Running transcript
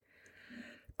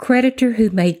Creditor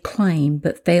who made claim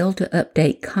but failed to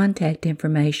update contact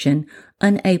information,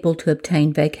 unable to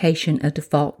obtain vacation of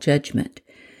default judgment.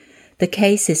 The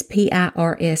case is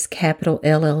PIRS Capital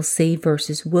LLC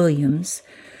v. Williams,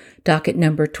 docket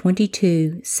number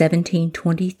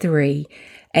 22-1723,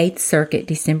 8th Circuit,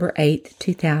 December 8,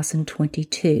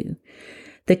 2022.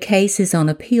 The case is on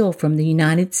appeal from the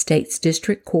United States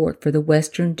District Court for the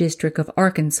Western District of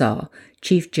Arkansas,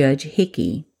 Chief Judge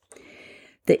Hickey.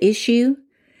 The issue?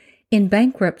 In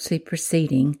bankruptcy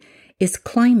proceeding, is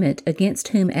claimant against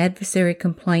whom adversary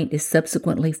complaint is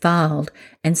subsequently filed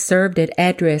and served at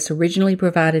address originally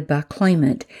provided by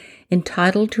claimant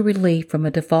entitled to relief from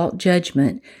a default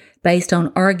judgment based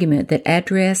on argument that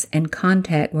address and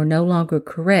contact were no longer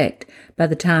correct by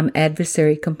the time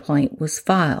adversary complaint was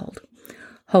filed?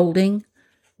 Holding?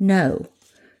 No.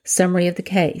 Summary of the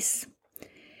case.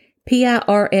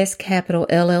 PIRS Capital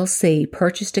LLC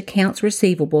purchased accounts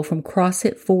receivable from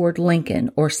Crossett Ford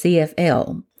Lincoln, or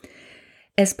CFL.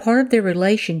 As part of their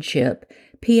relationship,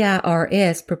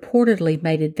 PIRS purportedly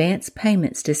made advance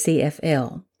payments to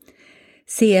CFL.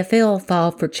 CFL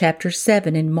filed for Chapter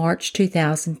 7 in March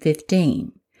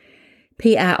 2015.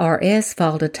 PIRS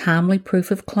filed a timely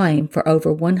proof of claim for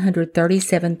over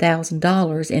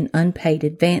 $137,000 in unpaid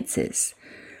advances.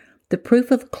 The proof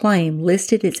of claim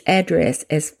listed its address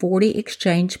as 40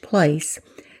 Exchange Place,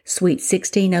 Suite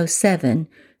 1607,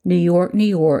 New York, New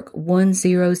York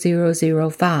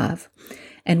 10005,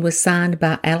 and was signed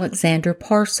by Alexander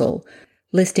Parcel,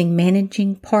 listing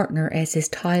managing partner as his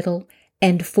title,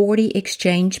 and 40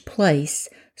 Exchange Place,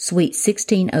 Suite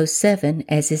 1607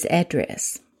 as his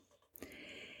address.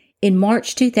 In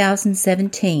March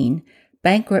 2017,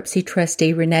 bankruptcy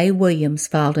trustee Renee Williams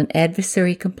filed an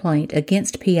adversary complaint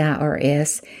against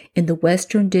PIRS in the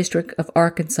Western District of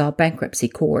Arkansas Bankruptcy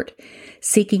Court,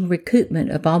 seeking recoupment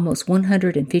of almost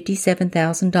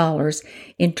 $157,000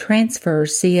 in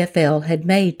transfers CFL had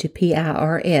made to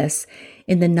PIRS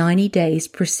in the 90 days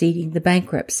preceding the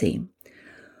bankruptcy.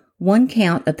 One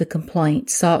count of the complaint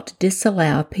sought to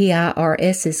disallow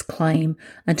PIRS's claim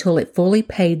until it fully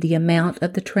paid the amount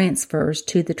of the transfers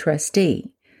to the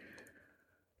trustee.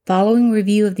 Following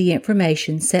review of the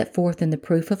information set forth in the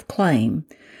proof of claim,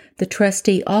 the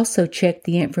trustee also checked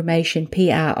the information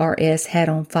PIRS had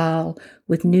on file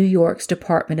with New York's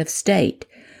Department of State,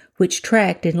 which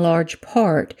tracked in large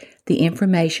part the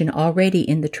information already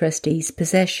in the trustee's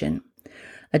possession.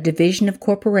 A Division of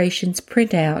Corporations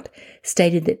printout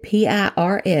stated that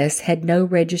PIRS had no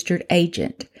registered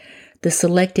agent. The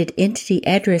selected entity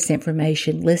address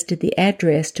information listed the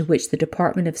address to which the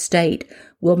Department of State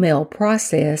will mail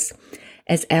process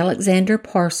as Alexander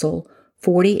Parcel,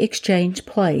 40 Exchange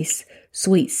Place,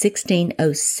 Suite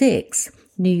 1606,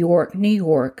 New York, New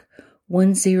York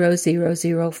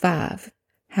 10005.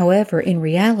 However, in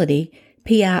reality,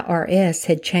 PIRS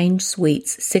had changed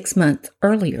suites 6 months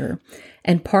earlier,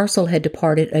 and Parcel had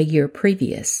departed a year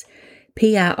previous.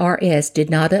 PIRS did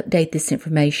not update this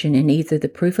information in either the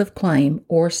proof of claim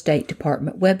or State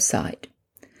Department website.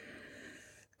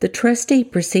 The trustee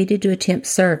proceeded to attempt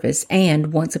service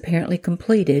and, once apparently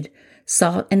completed,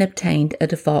 sought and obtained a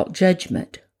default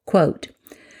judgment. Quote,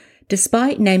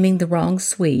 despite naming the wrong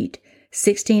suite,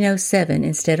 1607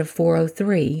 instead of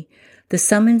 403, the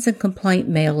summons and complaint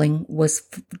mailing was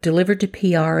delivered to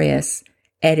PIRS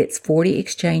at its 40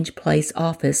 Exchange Place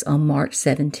office on March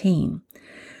 17.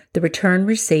 The return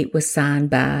receipt was signed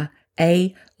by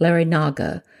A.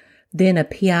 Larinaga, then a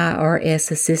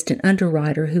PIRS assistant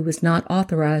underwriter who was not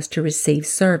authorized to receive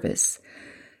service.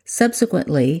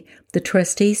 Subsequently, the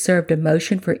trustee served a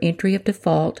motion for entry of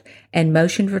default and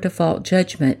motion for default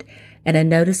judgment and a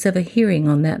notice of a hearing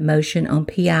on that motion on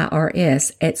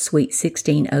PIRS at Suite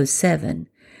 1607.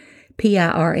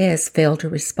 PIRS failed to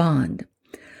respond.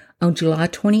 On July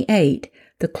 28,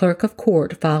 the clerk of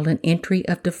court filed an entry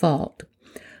of default.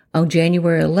 On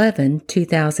January 11,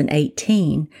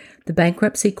 2018, the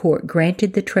bankruptcy court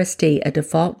granted the trustee a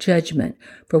default judgment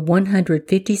for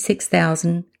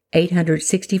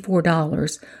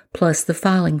 $156,864 plus the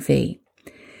filing fee.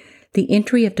 The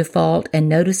entry of default and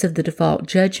notice of the default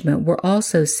judgment were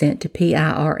also sent to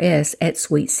PIRS at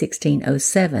Suite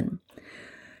 1607.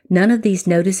 None of these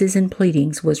notices and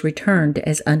pleadings was returned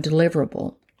as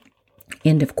undeliverable.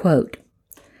 End of quote.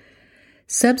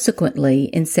 Subsequently,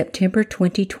 in September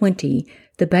 2020,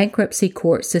 the bankruptcy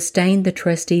court sustained the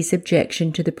trustee's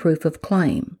objection to the proof of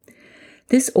claim.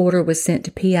 This order was sent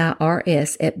to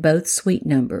PIRS at both suite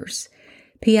numbers.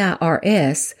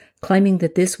 PIRS claiming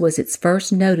that this was its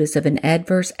first notice of an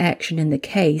adverse action in the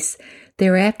case,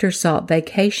 thereafter sought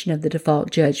vacation of the default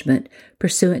judgment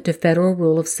pursuant to Federal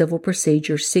Rule of Civil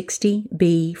Procedure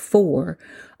 60B-4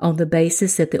 on the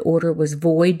basis that the order was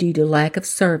void due to lack of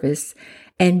service,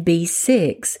 and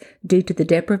B-6 due to the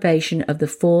deprivation of the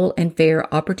full and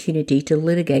fair opportunity to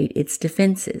litigate its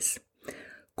defenses.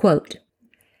 Quote,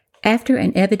 after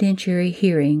an evidentiary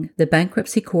hearing, the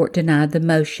bankruptcy court denied the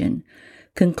motion,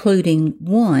 concluding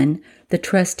 1. The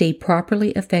trustee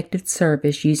properly effected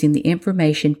service using the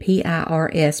information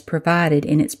PIRS provided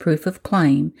in its proof of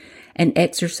claim and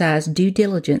exercised due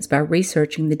diligence by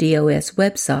researching the DOS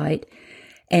website,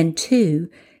 and 2.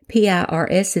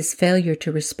 PIRS's failure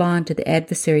to respond to the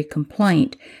adversary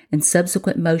complaint and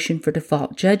subsequent motion for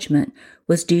default judgment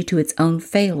was due to its own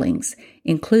failings,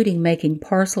 including making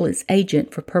Parcel its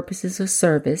agent for purposes of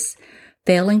service,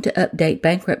 failing to update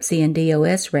bankruptcy and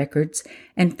DOS records,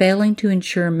 and failing to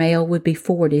ensure mail would be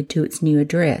forwarded to its new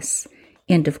address.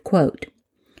 End of quote.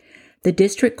 The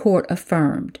district court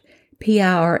affirmed.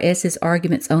 PIRS's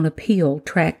arguments on appeal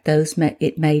tracked those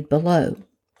it made below.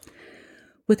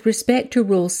 With respect to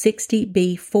Rule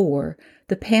 60B-4,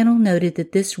 the panel noted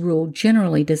that this rule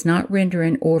generally does not render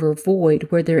an order void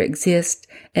where there exists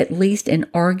at least an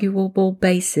arguable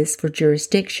basis for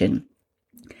jurisdiction,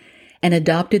 and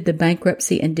adopted the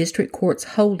bankruptcy and district court's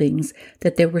holdings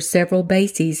that there were several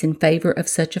bases in favor of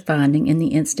such a finding in the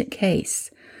instant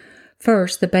case.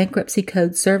 First, the Bankruptcy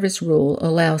Code Service Rule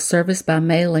allows service by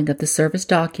mailing of the service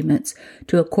documents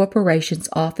to a corporation's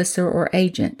officer or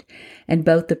agent, and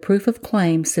both the proof of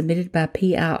claim submitted by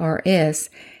PIRS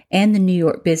and the New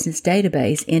York Business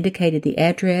Database indicated the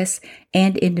address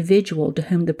and individual to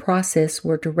whom the process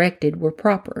were directed were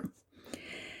proper.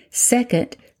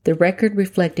 Second, the record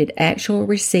reflected actual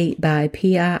receipt by a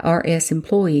PIRS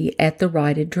employee at the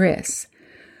right address.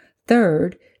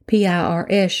 Third,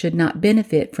 PIRS should not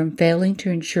benefit from failing to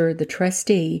ensure the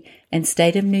trustee and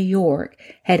State of New York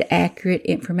had accurate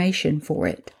information for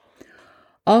it.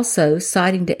 Also,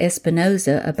 citing to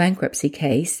Espinoza, a bankruptcy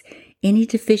case, any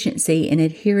deficiency in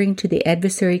adhering to the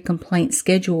adversary complaint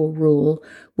schedule rule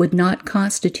would not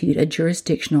constitute a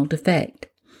jurisdictional defect.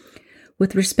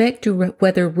 With respect to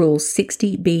whether Rule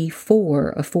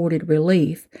 60B-4 afforded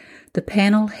relief, the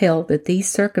panel held that these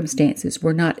circumstances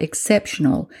were not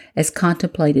exceptional as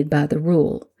contemplated by the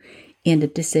rule. End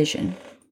of decision.